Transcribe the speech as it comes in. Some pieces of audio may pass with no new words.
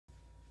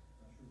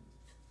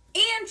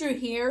Andrew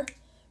here.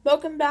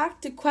 Welcome back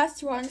to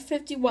Quest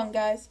 151,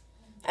 guys.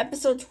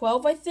 Episode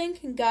 12, I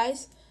think. And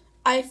guys,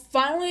 I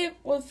finally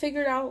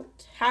figured out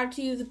how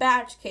to use the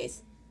badge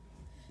case.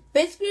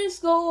 Basically,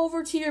 just go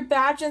over to your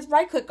badge and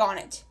right-click on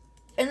it.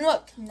 And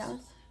look, now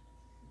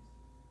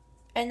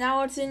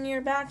it's in your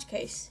badge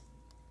case.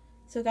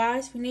 So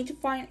guys, we need to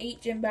find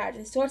 8 gym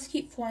badges. So let's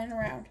keep flying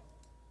around.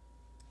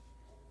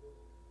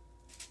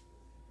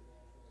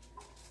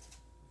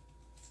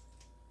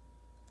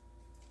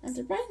 And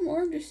surprised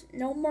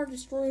no more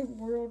Destroyer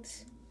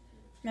Worlds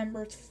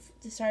members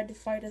decide to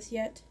fight us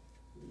yet.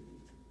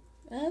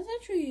 That's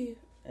actually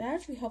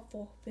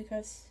helpful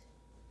because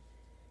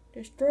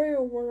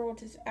Destroyer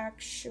Worlds is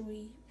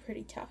actually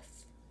pretty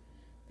tough.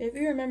 But if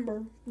you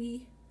remember,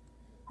 we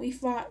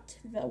fought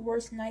the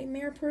worst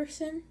nightmare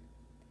person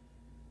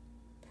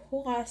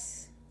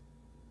plus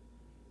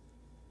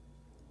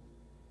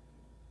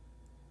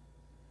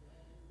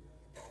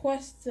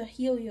the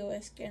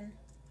Heliolisk, and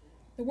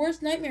the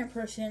worst nightmare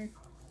person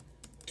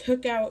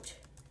didn't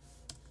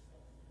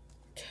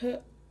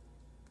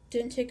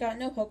take out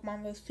no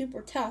Pokemon, was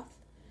super tough.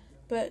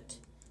 But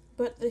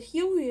the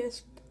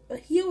Heliolisk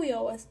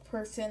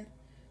person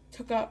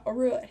took out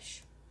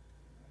Aruish.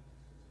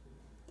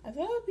 I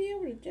thought I'd be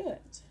able to do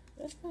it.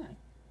 That's fine.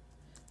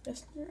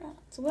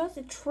 So we'll have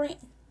to train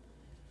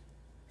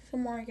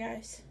some more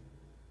guys.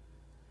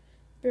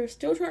 We're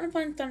still trying to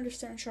find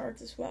Thunderstone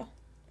shards as well.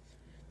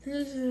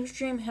 Since this is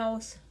Extreme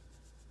Hills,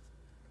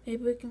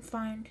 maybe we can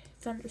find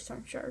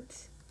Thunderstone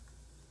shards.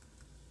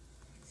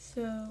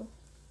 So,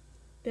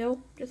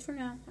 Bill, just for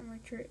now, I'm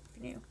retreating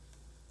you.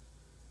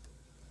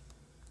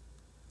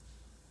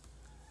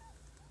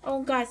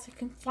 Oh, guys, I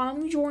can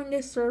finally join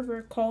this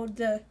server called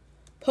the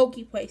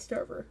PokePlay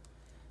server.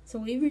 So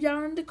leave it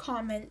down in the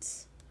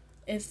comments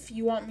if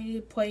you want me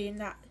to play in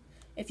that.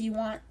 If you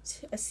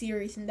want a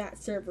series in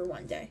that server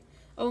one day.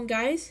 Oh, and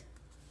guys,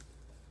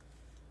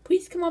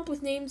 please come up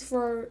with names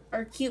for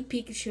our cute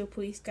Pikachu,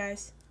 please,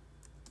 guys.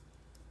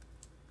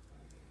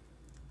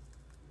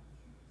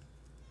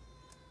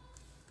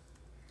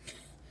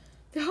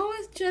 They're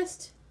always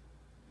just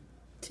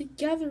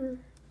together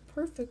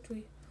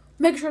perfectly.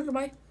 Mega Charizard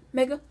Y,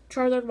 Mega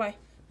Charizard Y,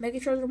 Mega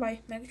Charizard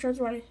Y, Mega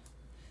Charizard Y,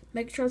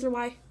 Mega Charizard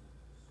Y.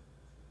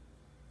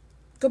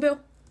 Go, Bill.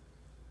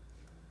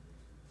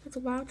 That's a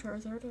wild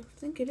Charizard. I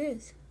think it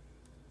is.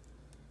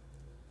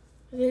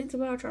 I think it's a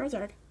wild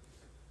Charizard.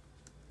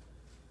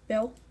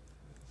 Bill.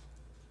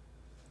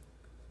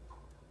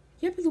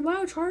 Yep, it's a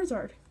wild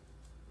Charizard.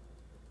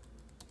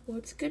 Well,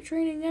 it's good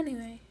training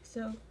anyway,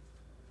 so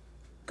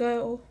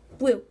go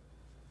blue.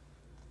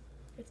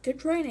 It's good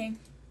training.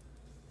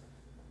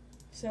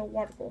 So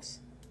water pulse.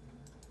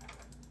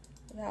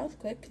 Well, that was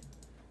quick.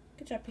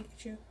 Good job,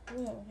 Pikachu.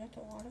 Whoa, that's a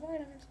lot of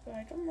items, but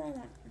I don't really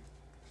want them.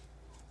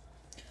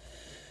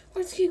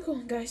 Let's keep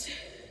going, guys.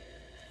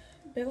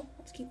 Bill,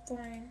 let's keep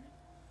flying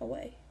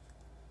away.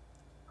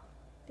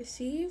 To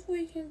see if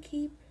we can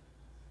keep...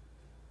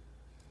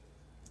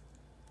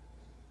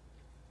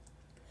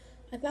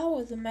 I thought it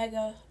was a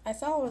Mega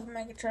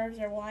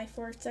Charizard Y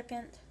for a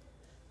second.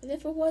 But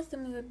if it was,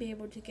 then we would be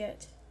able to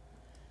get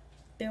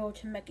Bill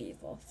to Mega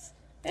Evolve.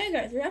 Hey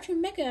guys, there are actually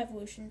Mega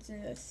Evolutions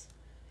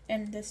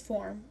in this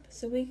form.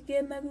 So we could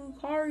get Mega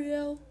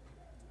Lucario,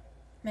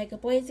 Mega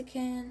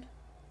Blaziken,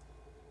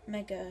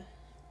 Mega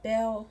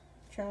Bill,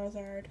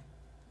 Charizard,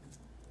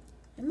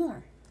 and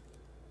more.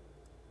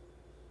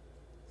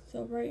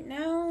 So right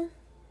now,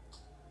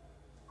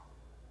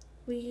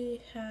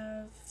 we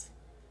have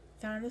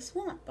found a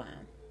swamp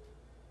biome.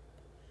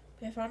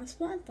 We have found a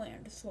swamp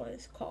land, is what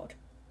it's called.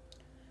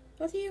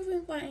 Let's see if we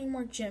can find any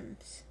more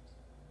gyms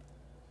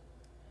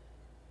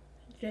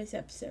in today's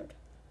episode.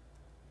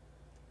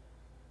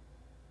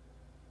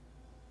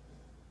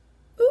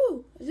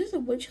 Ooh, is this a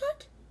witch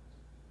hut?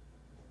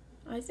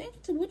 I think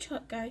it's a witch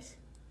hut, guys.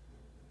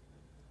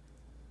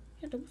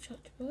 Yeah, the witch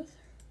hut both.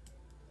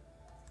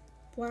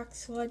 Black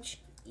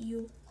sludge,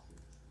 you.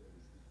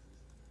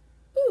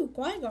 Ooh,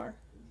 Gligar.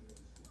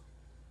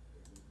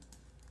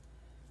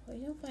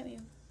 Wait, don't fight me.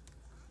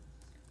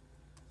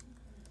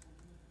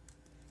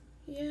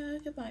 Yeah, I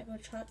could buy a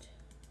witch hut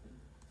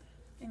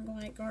and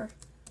Gligar.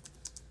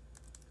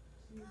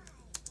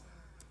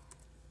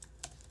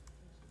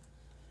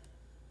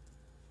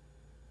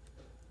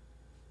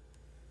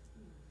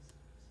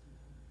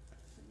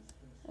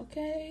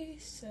 Okay,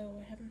 so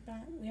we haven't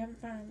found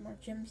any more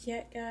gyms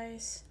yet,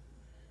 guys.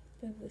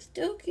 But we'll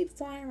still keep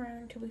flying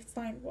around until we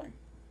find one.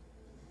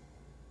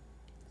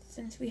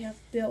 Since we have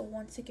Bill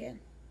once again.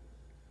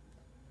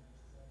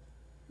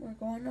 We're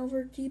going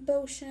over Deep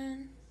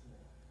Ocean,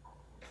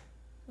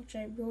 which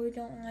I really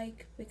don't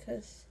like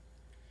because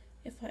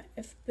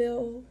if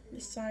Bill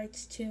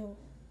decides to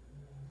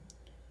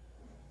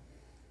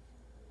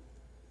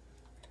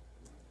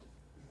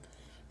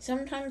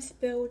sometimes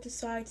Bill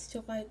decides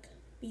to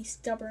be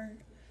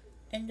stubborn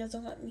and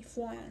doesn't let me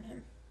fly on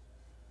him.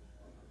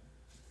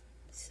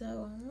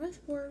 So I'm less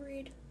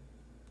worried.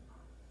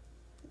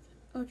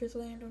 I'll just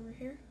land over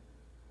here.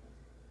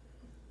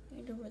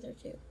 Land over there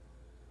too.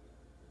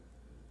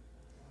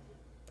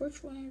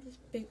 Which one is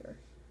bigger?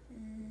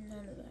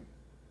 None of them.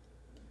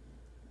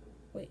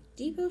 Wait,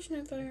 Deep Ocean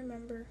if I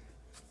remember.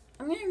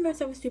 I'm gonna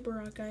mess up with Super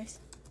Rod, guys.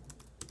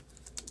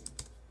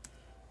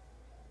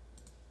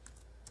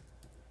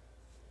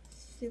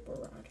 Super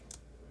Rod.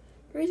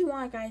 The reason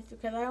why, guys,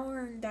 because I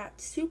learned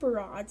that Super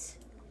Rods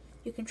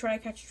you can try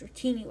to catch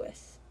Dratini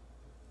with.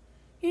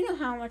 You know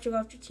how much I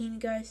love Dratini,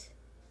 guys?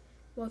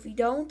 Well, if you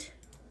don't,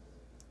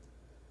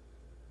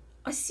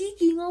 a Sea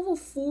King level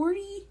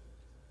 40?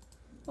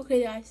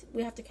 Okay, guys,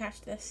 we have to catch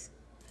this.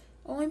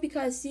 Only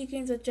because Sea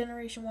King's a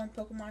Generation 1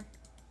 Pokemon.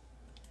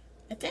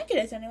 I think it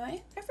is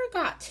anyway. I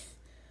forgot.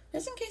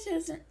 Just in case it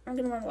isn't, I'm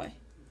gonna run away.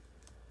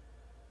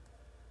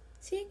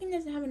 Sea King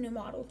doesn't have a new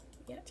model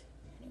yet.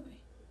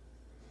 Anyway.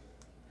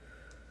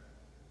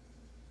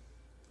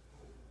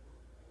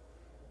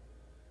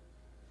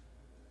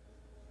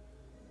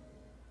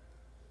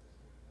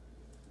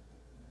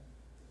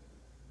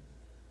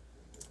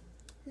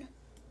 No.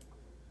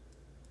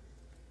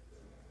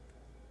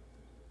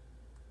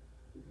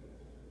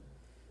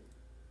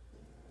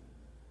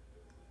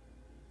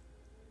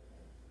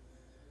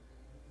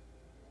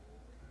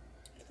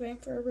 Waiting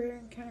for a rare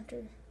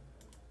encounter.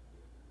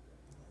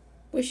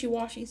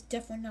 Wishy-Washy is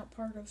definitely not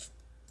part of.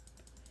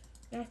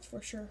 That's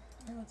for sure.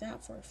 I know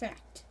that for a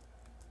fact.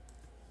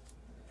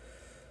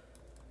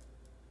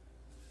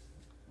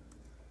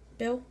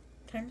 Bill,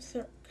 time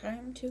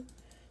to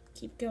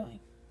keep going.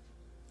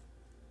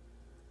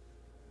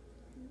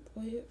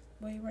 Will you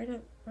right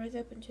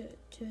up into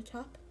to the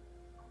top?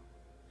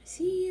 I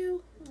see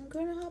you. I'm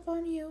gonna hop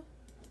on you.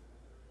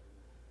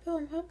 Bill,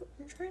 I'm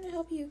trying to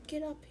help you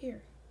get up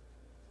here.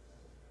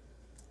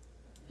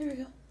 There we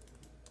go.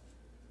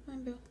 Come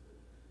on, Bill.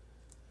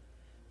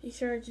 You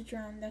started to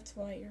drown, that's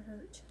why you're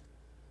hurt.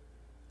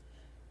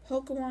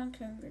 Pokemon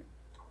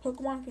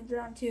can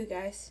drown too,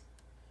 guys.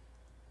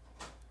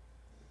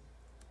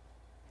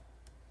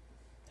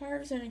 There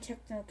aren't any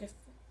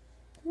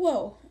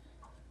Whoa!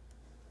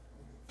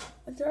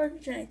 There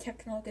aren't any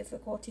technical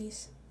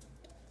difficulties.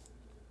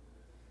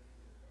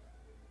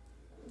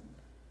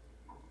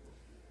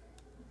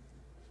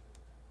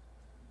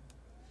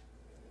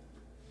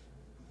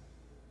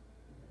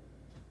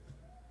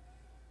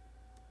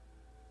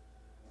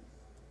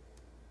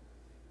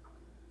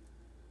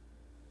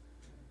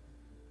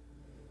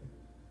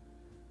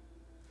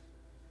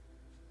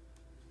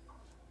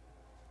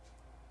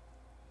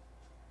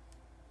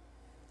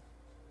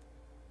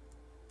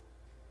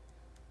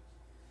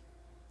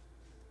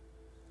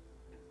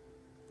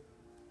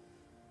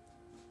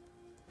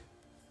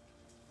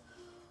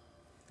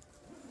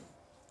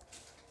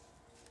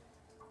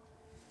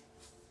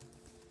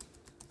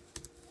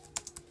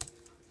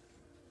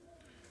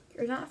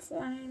 You're not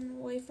flying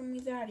away from me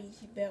that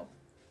easy, Bill.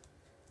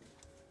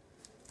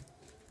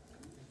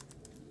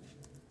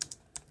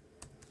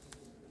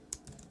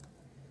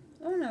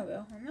 Oh no,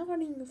 Bill. I'm not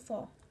letting you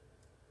fall.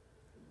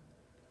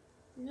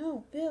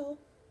 No, Bill.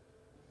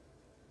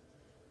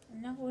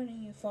 I'm not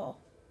letting you fall.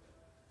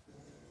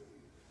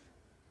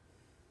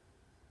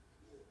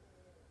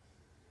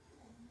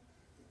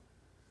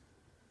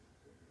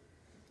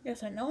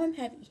 Yes, I know I'm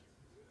heavy.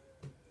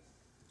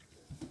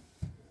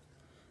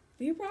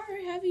 You're rather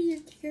heavy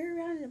to carry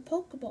around in a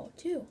Pokeball,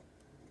 too.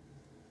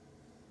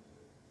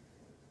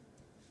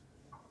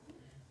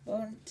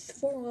 Well, in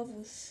 4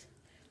 levels,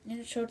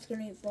 Ninjacho's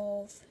going to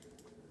evolve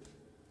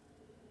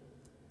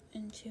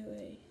into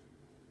a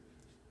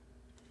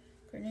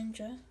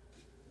Greninja.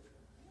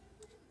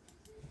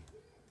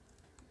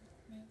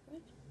 Wait,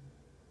 what?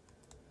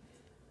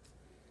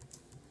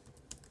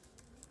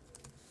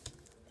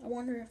 I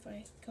wonder if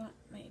I got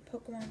my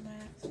Pokemon by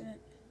accident.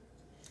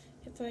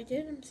 If I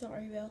did, I'm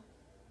sorry, Bill.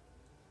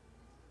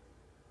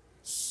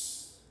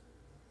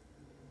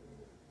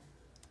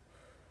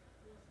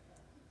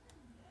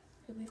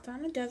 We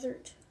found a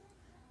desert,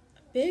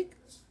 a big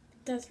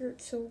desert,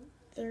 so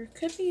there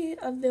could be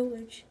a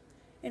village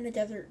in the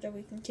desert that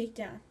we can take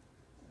down.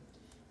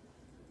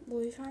 Well,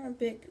 we found a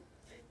big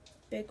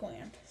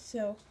land,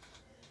 so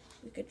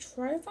we could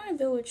try to find a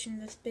village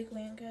in this big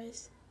land,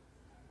 guys.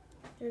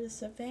 There's a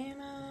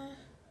savanna,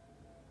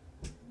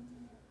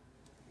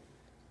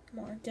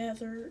 more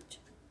desert.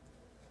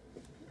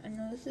 I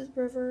know this is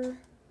river.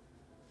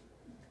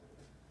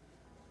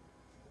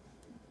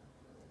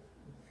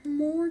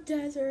 More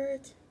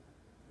desert.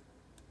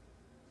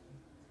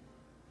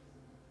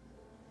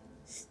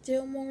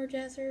 Still more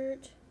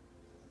desert.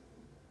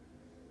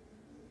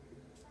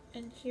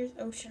 And here's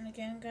ocean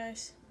again,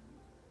 guys.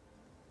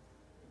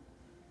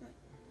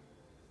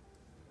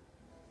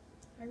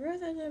 I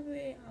realized there'd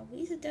be at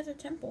least a desert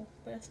temple,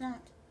 but it's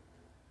not.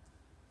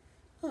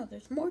 Oh,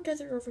 there's more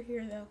desert over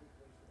here, though.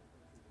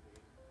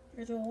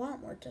 There's a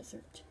lot more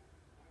desert.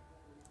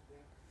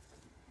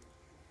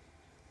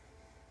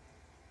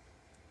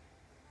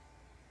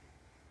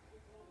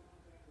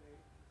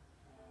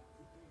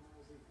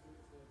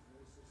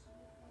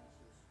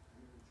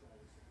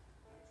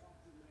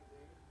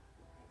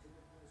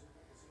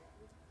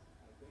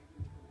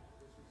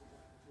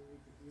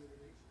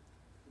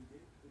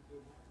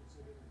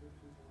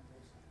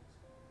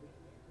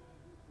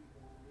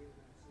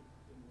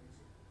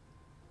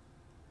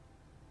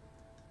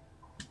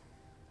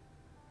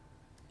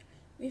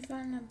 We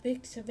found a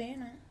big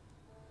savannah.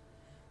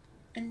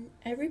 And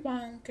every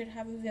biome could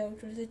have a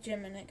village with a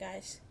gym in it,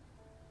 guys.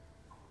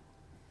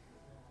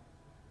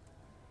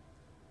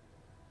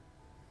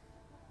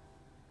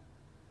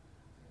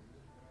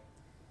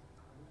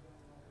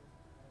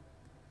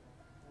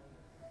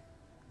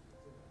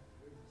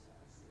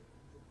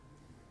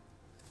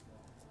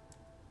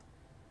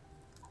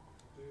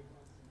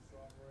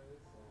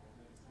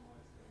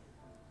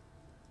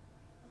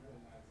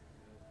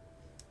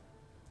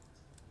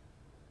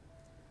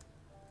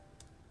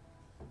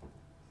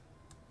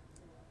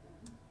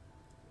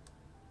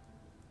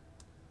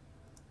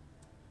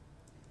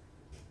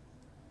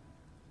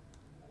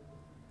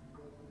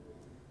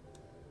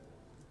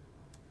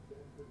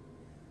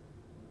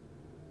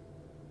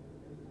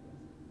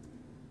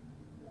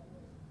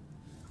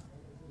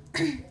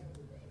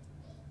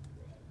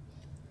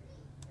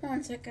 Hold on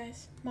a sec,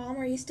 guys. Mom,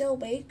 are you still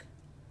awake?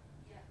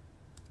 Yeah.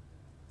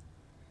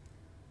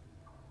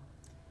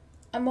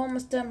 I'm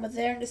almost done with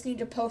there. I just need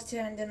to post it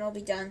and then I'll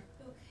be done.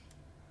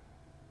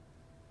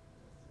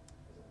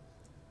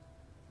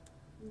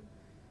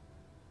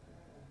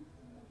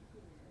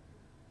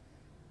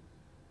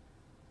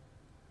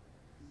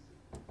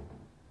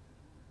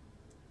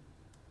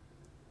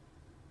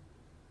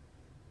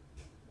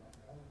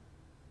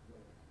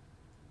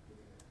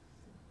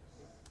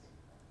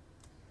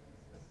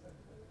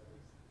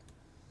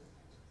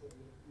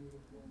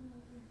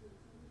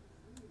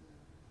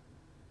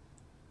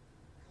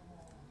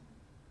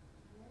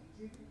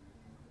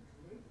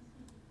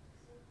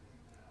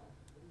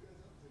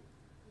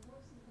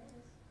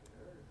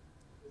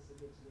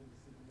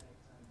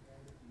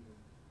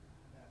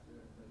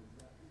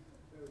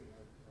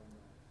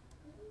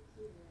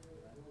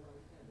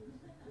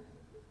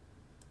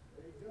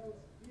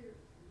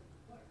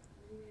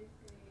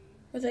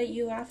 Was that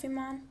you laughing,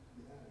 Mom?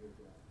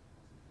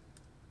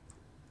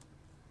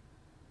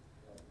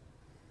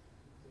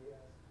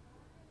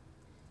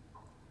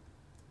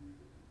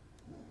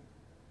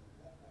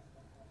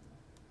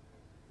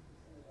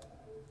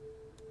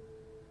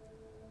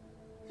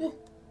 Oh,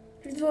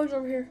 there's a village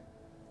over here.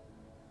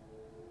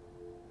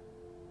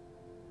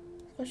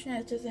 The question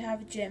is, does it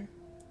have a gym?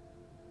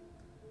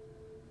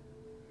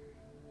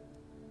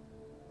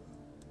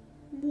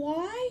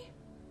 Why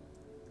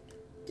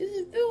do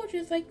the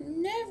villages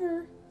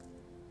never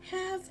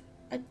have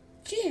a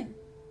gym?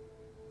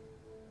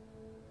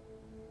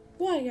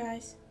 Why,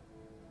 guys?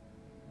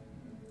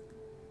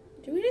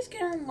 Did we just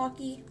get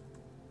unlucky?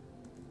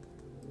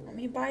 Let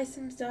me buy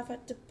some stuff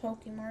at the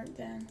Pokemart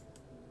then.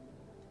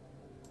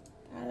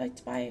 I'd like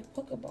to buy a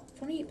Pokeball.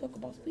 28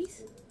 Pokeballs,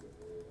 please.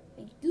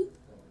 Thank you.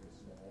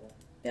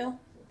 Bill,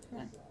 come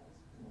on.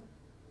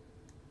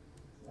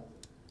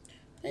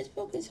 This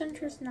Poke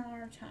Center is not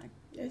our time.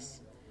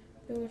 This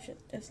village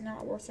is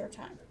not worth our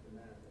time.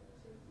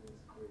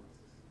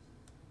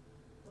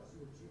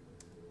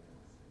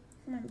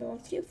 Come on, Bill.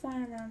 Let's keep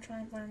flying around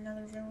trying to find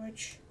another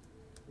village.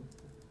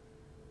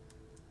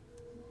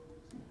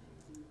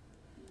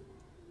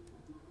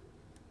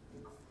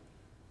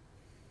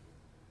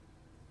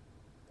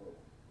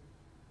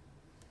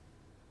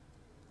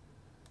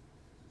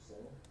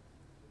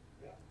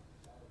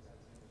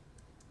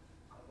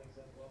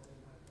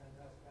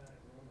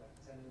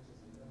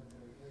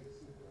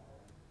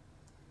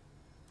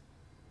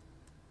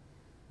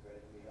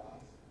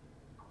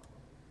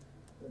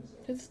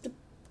 It's the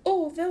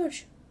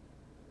village.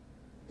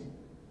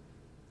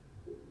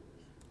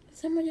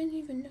 Someone didn't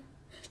even know.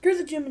 There's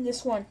a gym in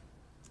this one.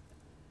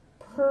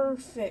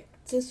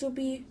 Perfect. This will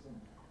be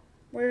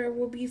where it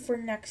will be for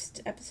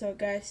next episode,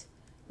 guys.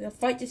 We'll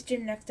fight this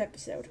gym next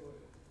episode.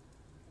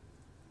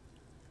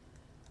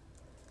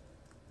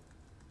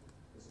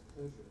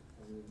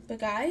 But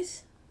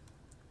guys,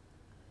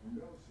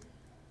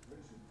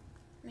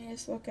 let me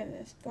just look at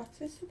this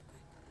box.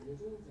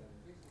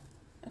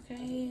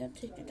 Okay, I'll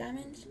take the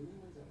diamonds.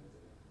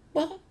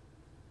 What?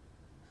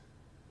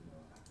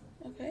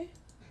 Okay.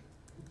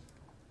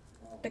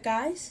 But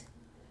guys,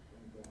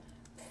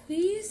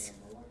 please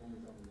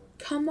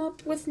come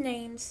up with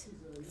names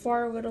for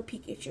our little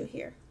Pikachu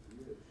here.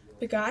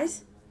 But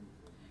guys,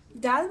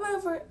 that's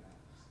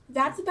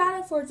about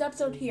it for this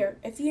episode here.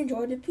 If you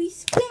enjoyed it,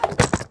 please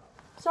spam.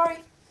 Sorry,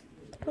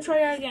 we'll try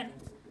that again.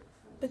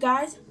 But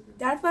guys,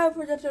 that's about it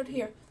for this episode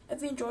here.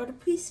 If you enjoyed it,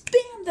 please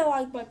spam the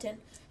like button.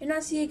 And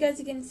I'll see you guys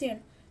again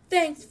soon.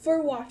 Thanks for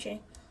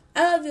watching.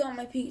 I love you all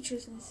my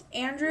Pikachus.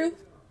 Andrew,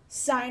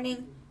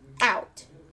 signing out.